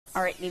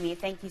All right, Mimi,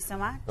 thank you so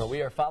much. Well,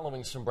 we are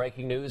following some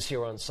breaking news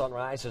here on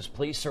Sunrise as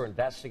police are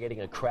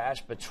investigating a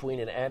crash between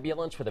an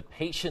ambulance with a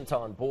patient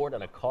on board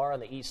and a car on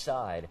the east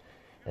side.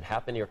 It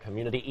happened near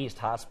Community East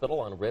Hospital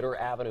on Ritter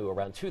Avenue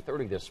around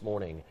 2:30 this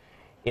morning.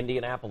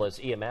 Indianapolis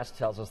EMS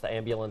tells us the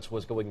ambulance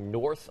was going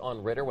north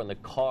on Ritter when the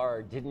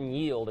car didn't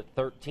yield at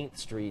 13th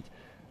Street.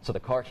 So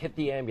the car hit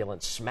the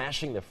ambulance,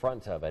 smashing the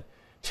front of it.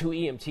 2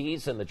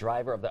 EMTs and the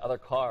driver of the other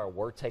car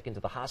were taken to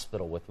the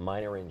hospital with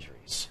minor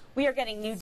injuries. We are getting new